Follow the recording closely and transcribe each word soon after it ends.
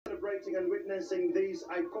celebrating and witnessing this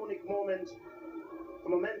iconic moment, a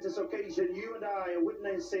momentous occasion you and I are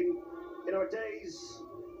witnessing in our days,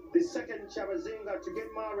 the second kyabazinga to get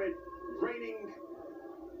married, reigning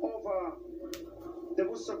over the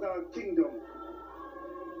Busoga kingdom.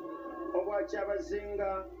 Over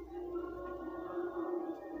kyabazinga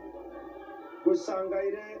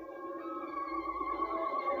Busangaire,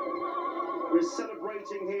 we're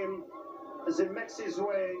celebrating him as he makes his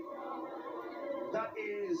way. That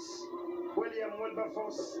is William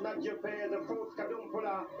Wilberforce Nadjepe, the fourth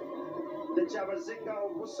Kadumpula, the kyabazinga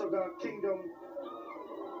of Busoga kingdom,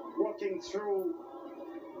 walking through,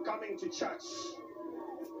 coming to church.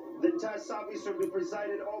 The entire service will be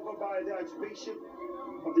presided over by the Archbishop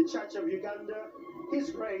of the Church of Uganda, His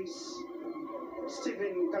Grace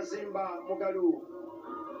Stephen Kazimba Mugalu.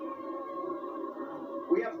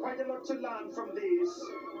 We have quite a lot to learn from this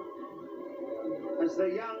as the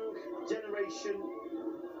young generation,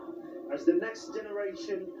 as the next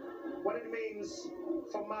generation, what it means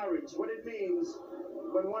for marriage, what it means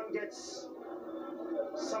when one gets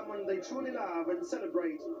someone they truly love and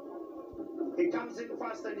celebrate. He comes in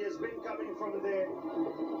fast and he has been coming from the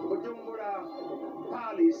Bujumbura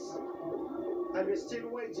Palace, and we're still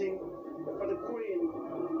waiting for the Queen.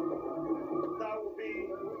 That will be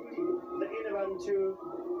the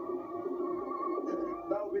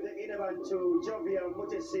Inaban to Jovia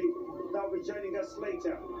Mutesi. That will be joining us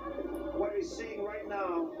later. What we're seeing right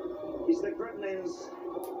now is the greatness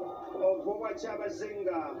of Boba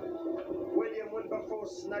Kyabazinga, William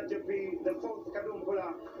Wilberforce Nadjepe, the fourth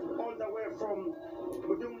Kadumpula, all the way from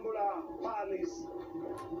Bujumbura Palace.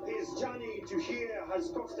 His journey to here has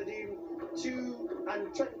costed him 2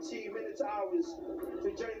 and 20 hours to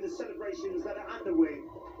join the celebrations that are underway.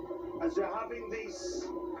 As we're having this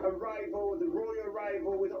arrival, the royal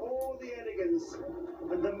arrival, with all the elegance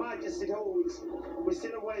and the majesty it holds, we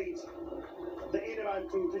still await the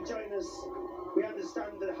Inabantu to join us. We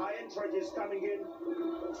understand that high entourage is coming in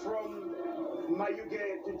from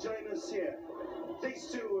Mayuge to join us here. These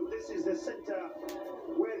two, this is the center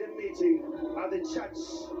where they're meeting at the church,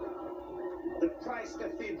 the Christ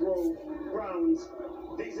Cathedral grounds.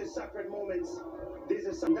 These are sacred moments.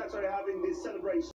 That's why we're having this celebration.